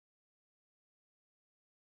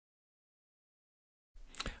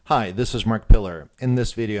Hi, this is Mark Pillar. In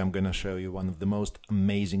this video, I'm going to show you one of the most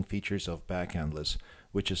amazing features of Backendless,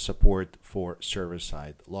 which is support for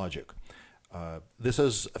server-side logic. This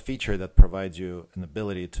is a feature that provides you an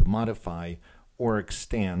ability to modify or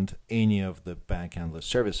extend any of the Backendless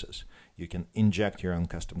services. You can inject your own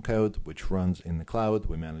custom code, which runs in the cloud.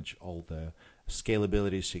 We manage all the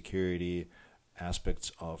scalability, security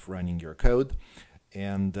aspects of running your code.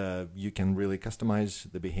 And you can really customize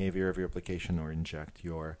the behavior of your application or inject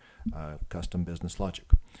your custom business logic.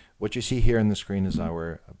 What you see here on the screen is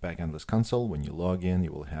our Backendless console. When you log in,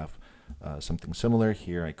 you will have something similar.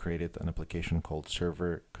 Here I created an application called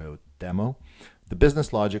Server Code Demo. The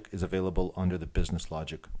business logic is available under the business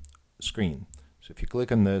logic screen. So if you click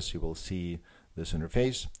on this, you will see this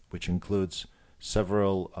interface, which includes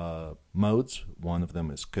several modes. One of them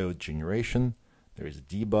is code generation. There is a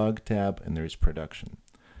debug tab and there is production.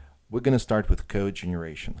 We're going to start with code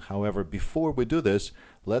generation. However, before we do this,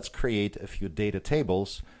 let's create a few data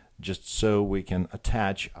tables just so we can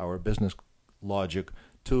attach our business logic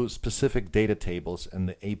to specific data tables and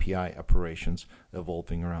the API operations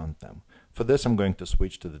evolving around them. For this, I'm going to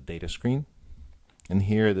switch to the data screen. And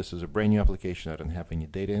here, this is a brand new application. I don't have any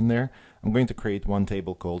data in there. I'm going to create one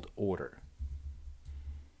table called order.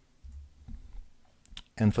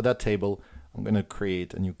 And for that table, I'm going to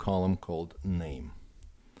create a new column called name.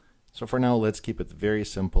 So for now, let's keep it very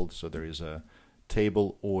simple. So there is a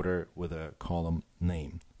table order with a column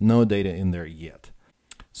name. No data in there yet.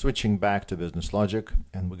 Switching back to business logic,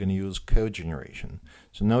 and we're going to use code generation.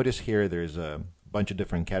 So notice here there's a bunch of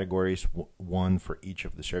different categories, one for each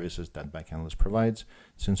of the services that Backendless provides.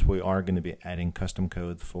 Since we are going to be adding custom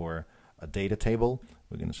code for a data table,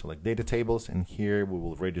 we're going to select data tables, and here we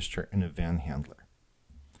will register an event handler.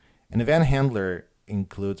 An event handler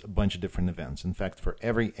includes a bunch of different events. In fact, for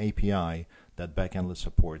every API that Backendless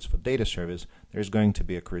supports for data service, there's going to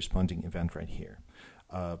be a corresponding event right here.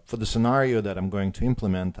 For the scenario that I'm going to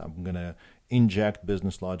implement, I'm going to inject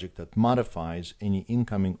business logic that modifies any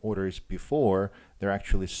incoming orders before they're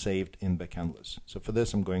actually saved in Backendless. So for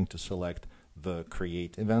this, I'm going to select the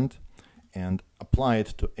create event and apply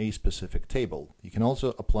it to a specific table. You can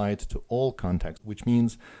also apply it to all contexts, which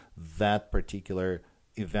means that particular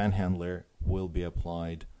event handler will be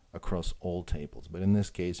applied across all tables, but in this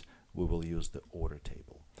case we will use the order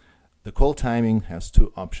table. The call timing has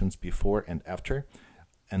two options, before and after,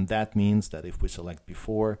 and that means that if we select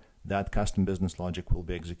before, that custom business logic will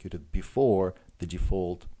be executed before the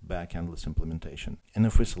default Backendless implementation, and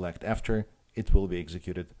if we select after, it will be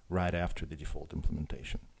executed right after the default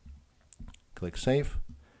implementation. Click Save.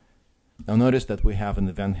 Now notice that we have an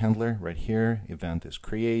event handler right here. Event is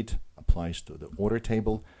create, applies to the order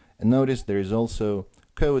table, and notice there is also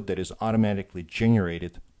code that is automatically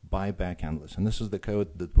generated by Backendless, and this is the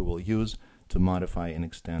code that we will use to modify and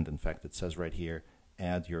extend. In fact, it says right here,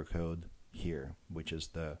 add your code here, which is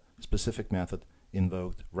the specific method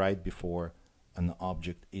invoked right before an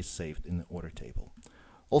object is saved in the order table.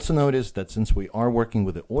 Also notice that since we are working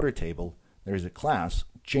with the order table, there is a class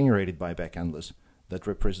generated by Backendless that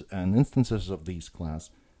and instances of these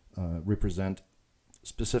class represent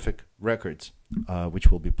specific records which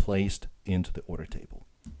will be placed into the order table.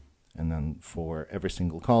 And then for every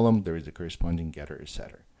single column, there is a corresponding getter or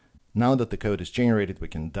setter. Now that the code is generated, we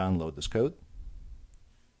can download this code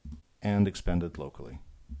and expand it locally,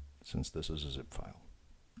 since this is a zip file.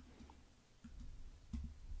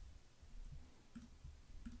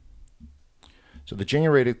 So the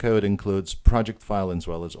generated code includes project file as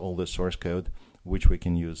well as all the source code, which we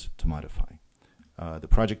can use to modify. The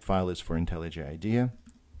project file is for IntelliJ IDEA.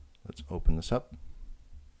 Let's open this up.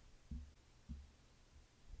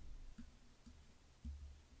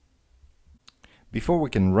 Before we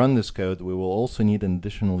can run this code, we will also need an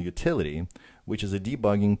additional utility, which is a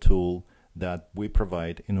debugging tool that we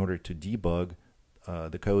provide in order to debug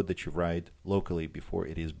the code that you write locally before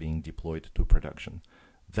it is being deployed to production.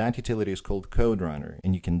 That utility is called CodeRunner,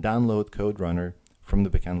 and you can download CodeRunner from the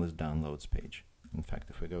Backendless downloads page. In fact,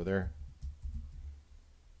 if we go there,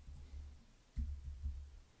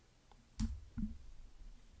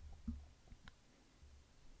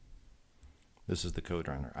 this is the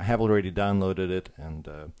CodeRunner. I have already downloaded it, and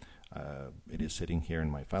it is sitting here in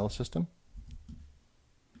my file system.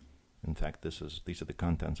 In fact, these are the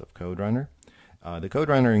contents of CodeRunner. The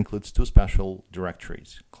CodeRunner includes two special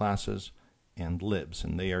directories, classes and libs,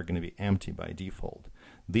 and they are going to be empty by default.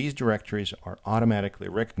 These directories are automatically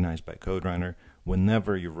recognized by CodeRunner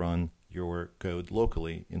whenever you run your code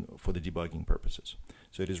locally for the debugging purposes.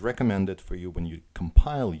 So it is recommended for you when you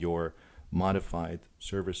compile your modified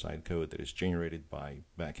server-side code that is generated by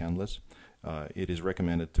Backendless it is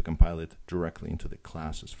recommended to compile it directly into the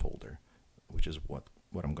classes folder, which is what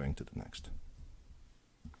I'm going to do next.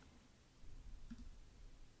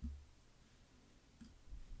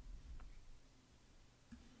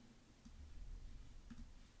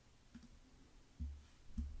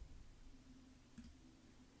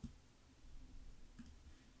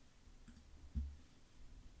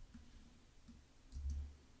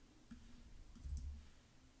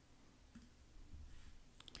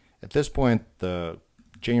 At this point, the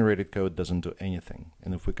generated code doesn't do anything,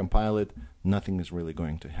 and if we compile it, nothing is really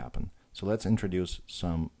going to happen. So let's introduce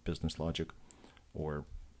some business logic, or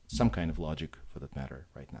some kind of logic for that matter,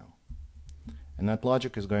 right now. And that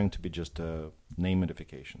logic is going to be just a name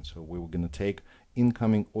modification. So we're going to take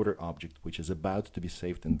incoming order object, which is about to be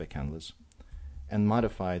saved in Backendless, and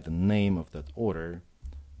modify the name of that order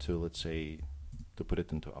to, let's say, to put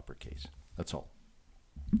it into uppercase. That's all.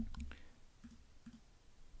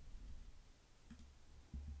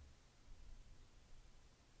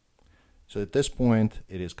 So at this point,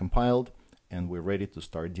 it is compiled, and we're ready to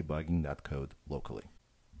start debugging that code locally.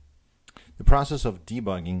 The process of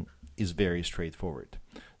debugging is very straightforward.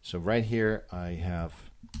 So right here, I have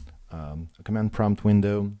a command prompt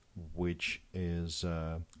window, which is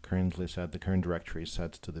currently set, the current directory is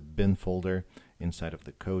set to the bin folder inside of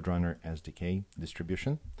the CodeRunner SDK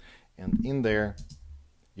distribution. And in there,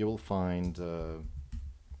 you will find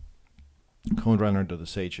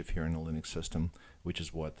coderunner.sh if you're in a Linux system, which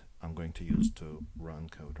is what I'm going to use to run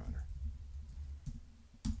CodeRunner.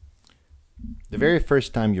 The very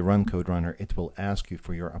first time you run CodeRunner, it will ask you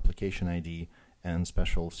for your application ID and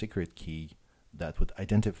special secret key that would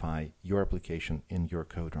identify your application in your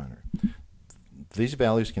CodeRunner. These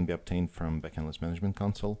values can be obtained from Backendless Management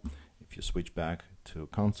Console. If you switch back to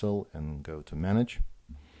Console and go to Manage,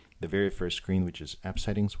 the very first screen, which is App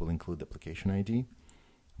Settings, will include the application ID.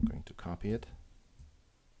 I'm going to copy it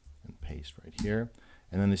and paste right here.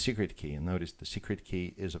 And then the secret key, and notice the secret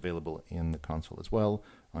key is available in the console as well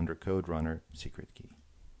under CodeRunner secret key.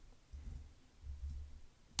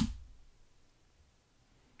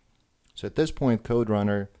 So at this point,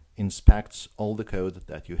 CodeRunner inspects all the code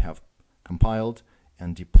that you have compiled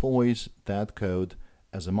and deploys that code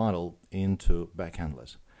as a model into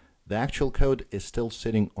Backendless. The actual code is still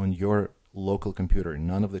sitting on your local computer.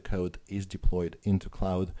 None of the code is deployed into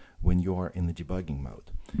cloud when you are in the debugging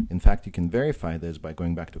mode. In fact, you can verify this by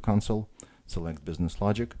going back to console, select business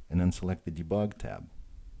logic, and then select the debug tab.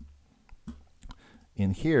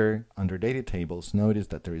 In here, under data tables, notice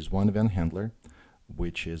that there is one event handler,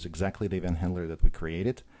 which is exactly the event handler that we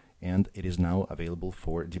created, and it is now available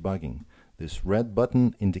for debugging. This red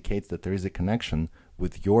button indicates that there is a connection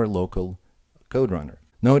with your local CodeRunner.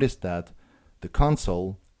 Notice that the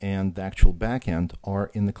console and the actual backend are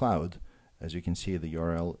in the cloud. As you can see, the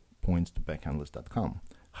URL points to backendless.com.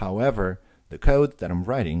 However, the code that I'm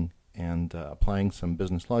writing and applying some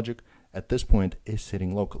business logic at this point is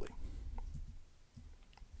sitting locally.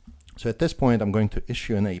 So at this point, I'm going to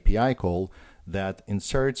issue an API call that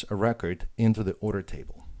inserts a record into the order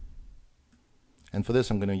table. And for this,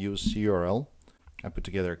 I'm going to use curl. I put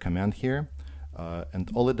together a command here, and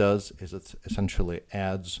all it does is it essentially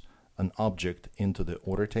adds an object into the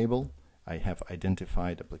order table. I have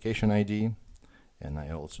identified application ID, and I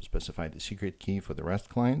also specified the secret key for the REST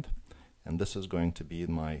client, and this is going to be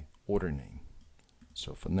my order name.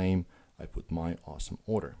 So for name, I put my awesome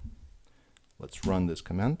order. Let's run this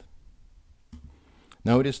command.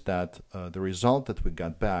 Notice that the result that we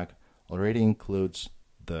got back already includes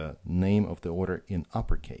the name of the order in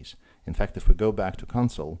uppercase. In fact, if we go back to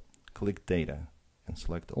console, click data, and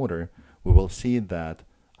select order, we will see that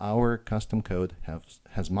our custom code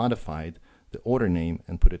has modified the order name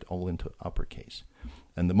and put it all into uppercase.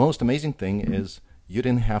 And the most amazing thing is you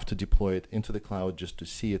didn't have to deploy it into the cloud just to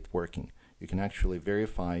see it working. You can actually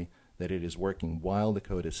verify that it is working while the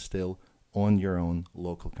code is still on your own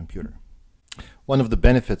local computer. One of the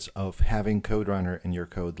benefits of having CodeRunner in your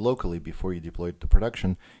code locally before you deploy it to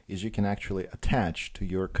production is you can actually attach to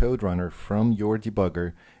your CodeRunner from your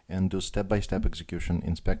debugger and do step-by-step execution,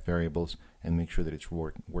 inspect variables, and make sure that it's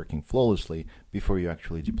working flawlessly before you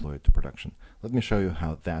actually deploy it to production. Let me show you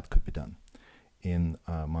how that could be done. In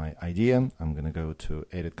my IDEA, I'm going to go to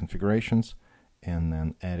Edit Configurations and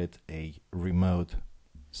then edit a remote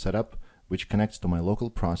setup, which connects to my local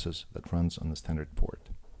process that runs on the standard port.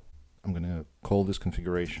 I'm going to call this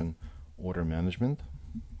configuration Order Management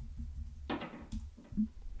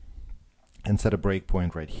and set a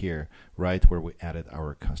breakpoint right here, right where we added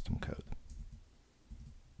our custom code.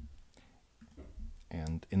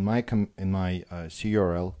 And in my curl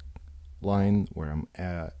line where I'm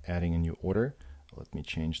adding a new order, Let me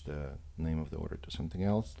change the name of the order to something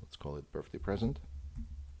else. Let's call it birthday present.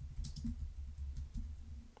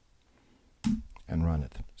 And run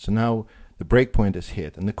it. So now the breakpoint is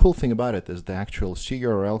hit. And the cool thing about it is the actual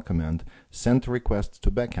curl command sent a request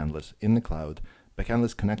to Backendless in the cloud.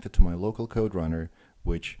 Backendless connected to my local code runner,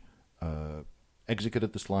 which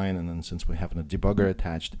executed this line, and then since we have a debugger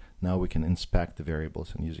attached, now we can inspect the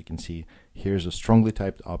variables. And as you can see, here's a strongly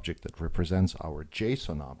typed object that represents our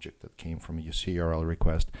JSON object that came from a UCURL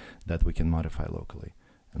request that we can modify locally.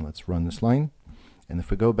 And let's run this line. And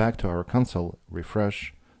if we go back to our console,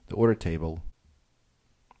 refresh the order table,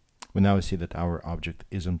 we now see that our object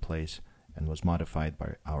is in place and was modified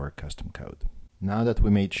by our custom code. Now that we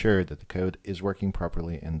made sure that the code is working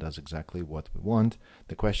properly and does exactly what we want,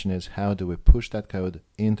 the question is, how do we push that code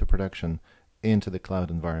into production, into the cloud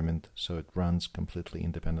environment, so it runs completely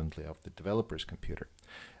independently of the developer's computer?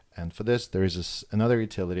 And for this, there is another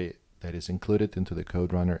utility that is included into the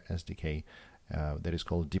Code Runner SDK that is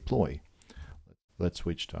called deploy. Let's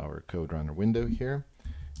switch to our Code Runner window here.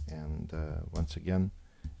 And once again,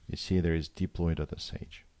 you see there is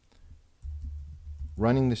deploy.sh.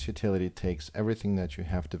 Running this utility takes everything that you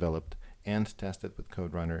have developed and tested with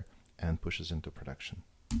Code Runner and pushes into production.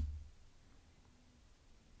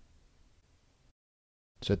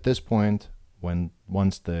 So at this point,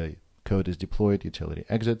 once the code is deployed, utility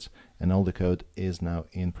exits, and all the code is now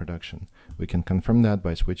in production. We can confirm that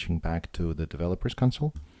by switching back to the developer's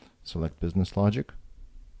console, select business logic,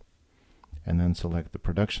 and then select the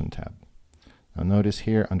production tab. Now notice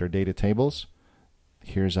here under data tables,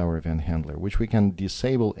 here's our event handler, which we can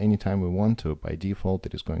disable anytime we want to. By default,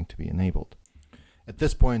 it is going to be enabled. At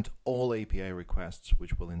this point, all API requests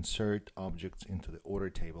which will insert objects into the order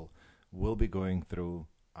table will be going through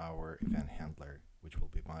our event handler, which will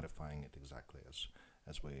be modifying it exactly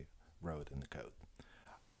as we wrote in the code.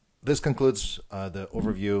 This concludes the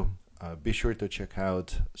overview. Be sure to check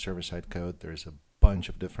out server-side code. There's a bunch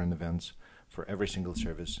of different events for every single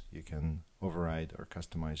service. You can override or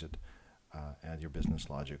customize it, add your business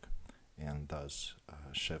logic, and thus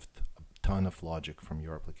shift a ton of logic from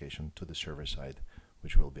your application to the server side,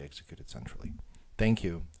 which will be executed centrally. Thank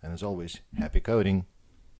you, and as always, happy coding!